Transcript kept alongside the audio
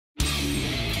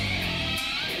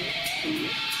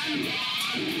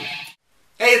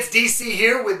Hey, it's DC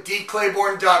here with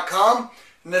dclayborn.com,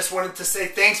 and just wanted to say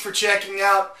thanks for checking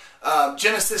out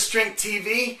Genesis Strength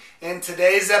TV and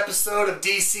today's episode of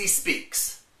DC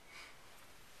Speaks.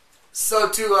 So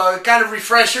to kind of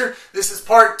refresher, this is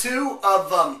part 2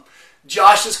 of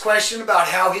Josh's question about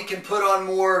how he can put on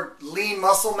more lean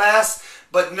muscle mass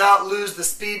but not lose the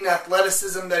speed and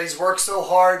athleticism that he's worked so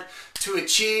hard to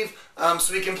achieve,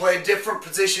 so he can play a different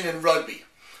position in rugby.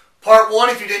 Part 1,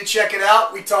 if you didn't check it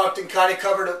out, we talked and kind of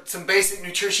covered some basic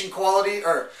nutrition quality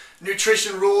or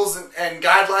nutrition rules and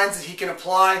guidelines that he can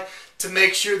apply to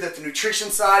make sure that the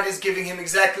nutrition side is giving him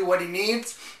exactly what he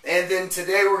needs. And then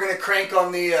today we're going to crank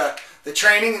on the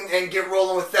training and get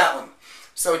rolling with that one.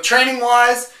 So training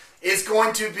wise is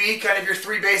going to be kind of your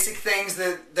 3 basic things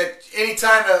that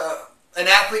anytime an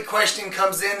athlete question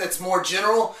comes in that's more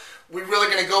general, we're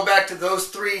really going to go back to those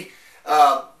 3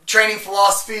 training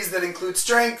philosophies that include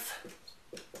strength,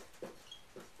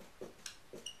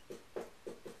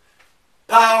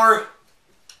 power,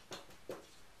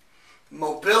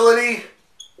 mobility,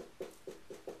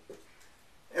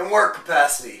 and work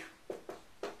capacity.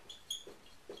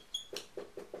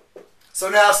 So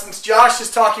now, since Josh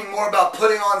is talking more about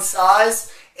putting on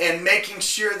size and making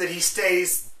sure that he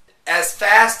stays as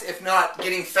fast, if not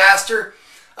getting faster,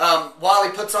 while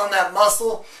he puts on that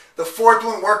muscle, the 4th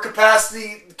one, work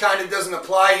capacity, kind of doesn't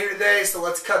apply here today, so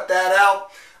let's cut that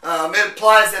out. It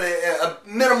applies at a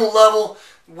minimal level,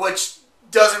 which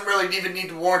doesn't really even need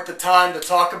to warrant the time to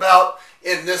talk about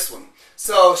in this one.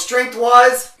 So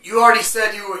strength-wise, you already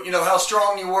said you know how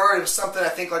strong you were. It was something I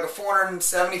think like a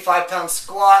 475-pound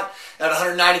squat at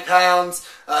 190 pounds,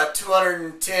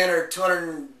 210 or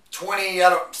 220. I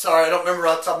don't remember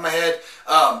off the top of my head.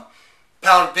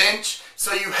 Pound bench.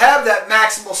 So you have that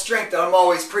maximal strength that I'm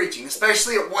always preaching,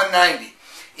 especially at 190.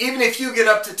 Even if you get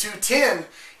up to 210,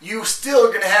 you still are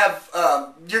going to have,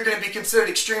 you're going to be considered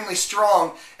extremely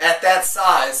strong at that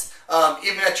size,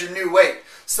 even at your new weight.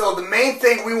 So the main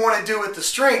thing we want to do with the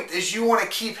strength is you want to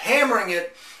keep hammering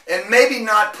it and maybe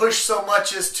not push so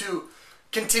much as to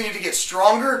continue to get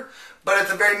stronger, but at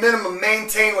the very minimum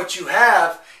maintain what you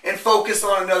have and focus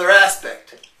on another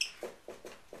aspect.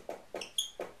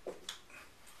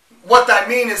 What I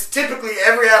mean is typically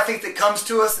every athlete that comes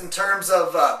to us in terms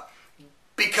of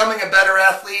becoming a better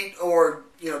athlete or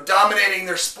dominating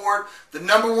their sport, the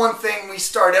number one thing we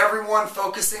start everyone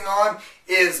focusing on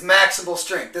is maximal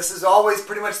strength. This is always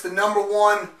pretty much the number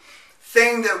one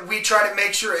thing that we try to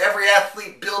make sure every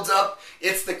athlete builds up.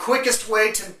 It's the quickest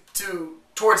way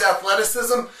towards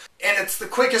athleticism, and it's the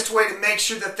quickest way to make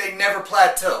sure that they never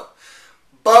plateau.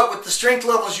 But with the strength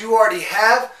levels you already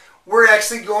have, we're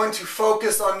actually going to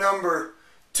focus on number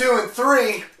 2 and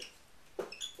 3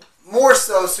 more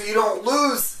so you don't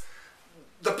lose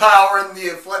the power and the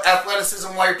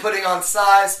athleticism while you're putting on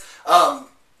size.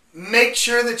 Make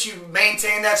sure that you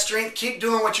maintain that strength. Keep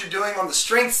doing what you're doing on the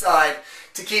strength side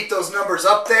to keep those numbers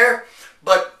up there,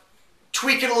 but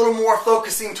tweak it a little more,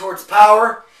 focusing towards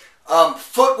power.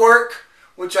 Footwork,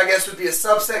 which I guess would be a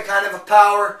subset kind of a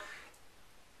power.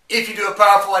 If you do a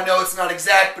powerful, I know it's not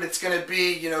exact, but it's going to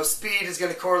be, speed is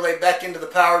going to correlate back into the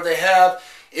power they have.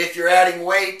 If you're adding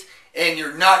weight and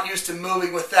you're not used to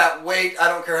moving with that weight, I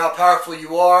don't care how powerful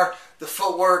you are, the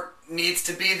footwork needs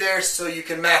to be there so you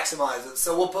can maximize it.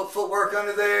 So we'll put footwork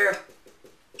under there.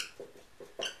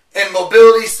 And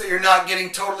mobility, so you're not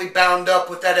getting totally bound up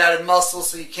with that added muscle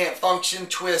so you can't function,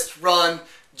 twist, run,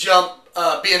 jump,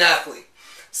 be an athlete.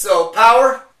 So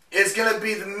power is going to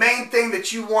be the main thing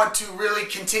that you want to really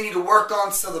continue to work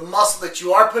on, so the muscle that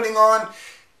you are putting on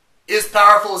is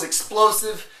powerful, is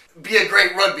explosive, be a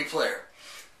great rugby player.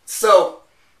 So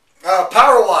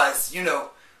power-wise,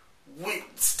 we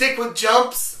stick with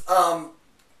jumps.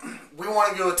 We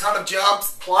want to do a ton of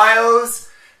jumps, plyos,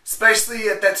 especially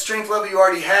at that strength level you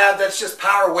already have. That's just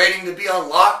power waiting to be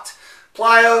unlocked.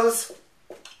 Plyos,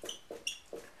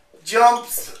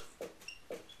 jumps,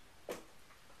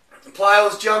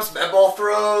 plyos, jumps, med ball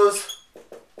throws,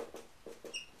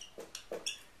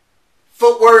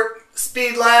 footwork,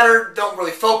 speed ladder. Don't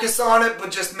really focus on it,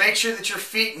 but just make sure that your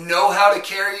feet know how to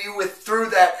carry you through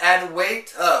that added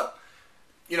weight,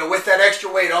 with that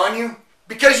extra weight on you.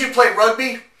 Because you play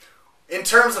rugby, in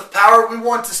terms of power, we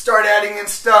want to start adding in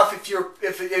stuff if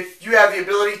you have the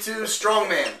ability to.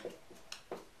 Strongman,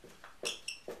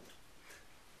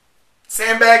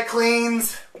 sandbag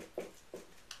cleans,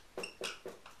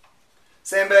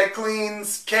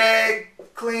 keg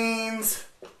cleans,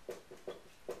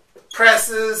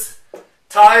 presses,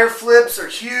 tire flips are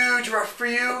huge for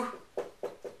you.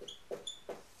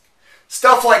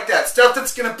 Stuff like that. Stuff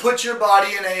that's going to put your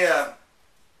body in a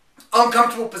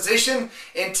uncomfortable position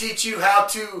and teach you how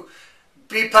to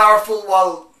be powerful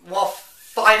while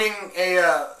fighting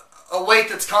a weight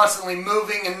that's constantly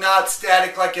moving and not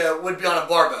static like it would be on a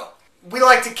barbell. We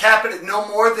like to cap it at no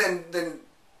more than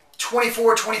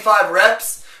 24, 25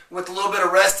 reps with a little bit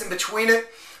of rest in between it.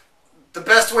 The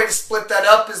best way to split that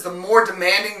up is the more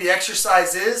demanding the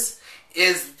exercise is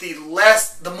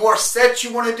the more sets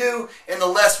you want to do and the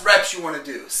less reps you want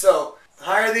to do. So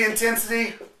higher the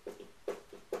intensity,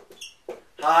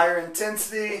 higher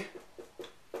intensity,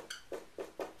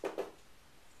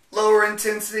 lower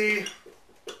intensity,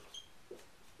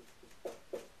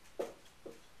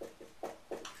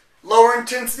 lower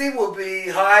intensity will be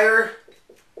higher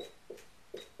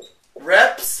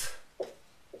reps,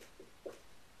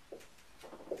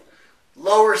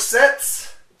 lower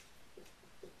sets.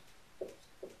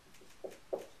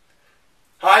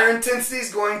 Higher intensity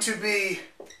is going to be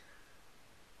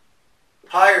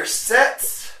higher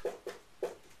sets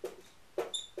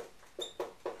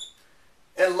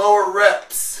and lower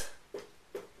reps.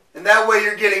 And that way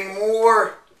you're getting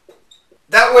more.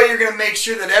 That way you're going to make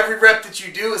sure that every rep that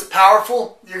you do is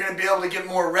powerful. You're going to be able to get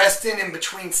more rest in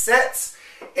between sets.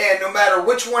 And no matter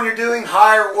which one you're doing,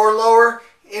 higher or lower,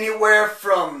 anywhere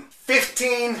from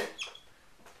 15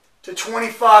 to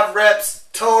 25 reps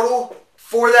total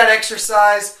for that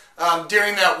exercise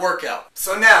during that workout.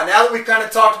 So now that we've kind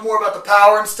of talked more about the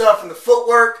power and stuff and the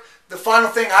footwork, the final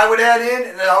thing I would add in,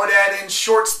 and I would add in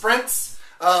short sprints,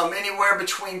 anywhere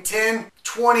between 10,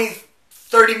 20,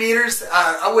 30 meters.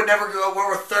 I would never go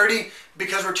over 30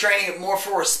 because we're training it more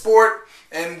for a sport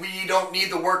and we don't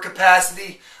need the work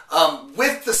capacity.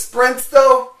 With the sprints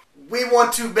though, we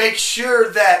want to make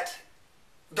sure that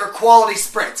they're quality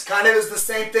sprints. Kind of is the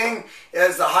same thing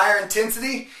as the higher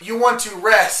intensity. You want to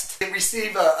rest and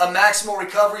receive a maximal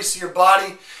recovery so your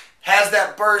body has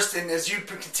that burst, and as you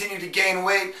continue to gain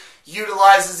weight,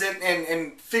 utilizes it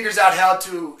and figures out how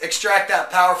to extract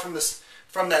that power from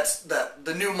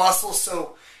the new muscle,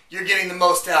 so you're getting the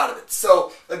most out of it.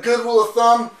 So a good rule of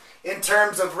thumb in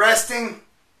terms of resting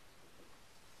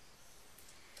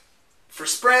for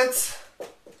sprints.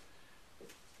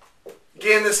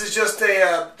 Again, this is just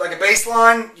like a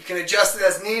baseline. You can adjust it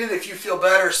as needed. If you feel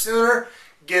better sooner,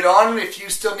 get on it. If you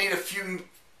still need a few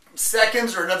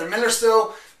seconds or another minute or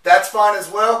so, that's fine as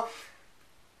well.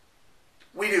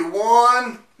 We do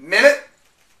 1 minute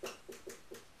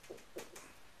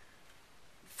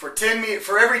for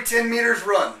every 10 meters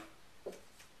run.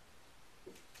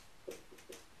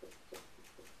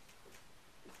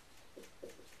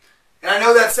 And I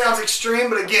know that sounds extreme,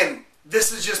 but again,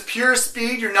 this is just pure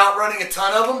speed. You're not running a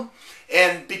ton of them.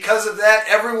 And because of that,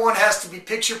 everyone has to be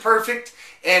picture perfect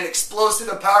and explosive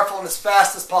and powerful and as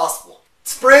fast as possible.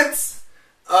 Sprints,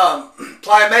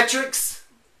 plyometrics,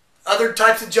 other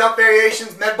types of jump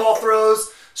variations, med ball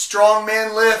throws,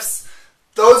 strongman lifts.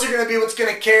 Those are going to be what's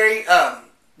going to carry.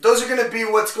 Those are going to be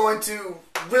what's going to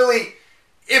really,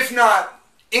 if not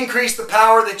increase the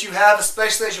power that you have,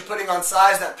 especially as you're putting on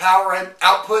size. That power and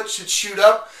output should shoot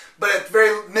up. But at the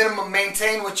very minimum,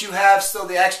 maintain what you have so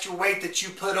the extra weight that you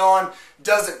put on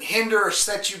doesn't hinder or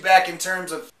set you back in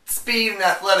terms of speed and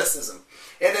athleticism.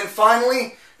 And then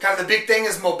finally, kind of the big thing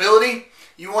is mobility.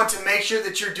 You want to make sure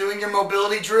that you're doing your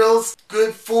mobility drills,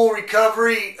 good full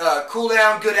recovery, cool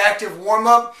down, good active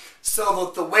warm-up, so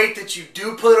that the weight that you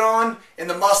do put on and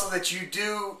the muscle that you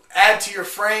do add to your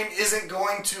frame isn't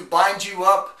going to bind you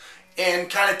up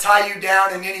and kind of tie you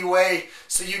down in any way,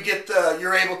 so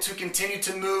you're able to continue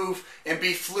to move and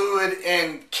be fluid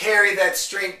and carry that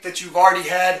strength that you've already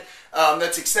had,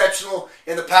 that's exceptional,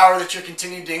 and the power that you're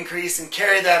continuing to increase, and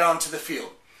carry that onto the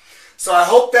field. So I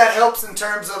hope that helps in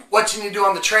terms of what you need to do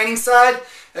on the training side.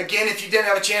 Again, if you didn't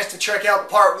have a chance to check out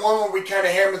part 1 where we kind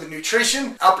of hammer the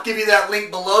nutrition, I'll give you that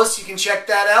link below so you can check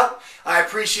that out. I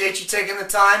appreciate you taking the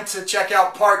time to check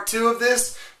out part 2 of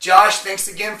this. Josh, thanks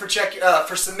again for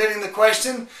submitting the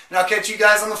question, and I'll catch you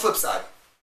guys on the flip side.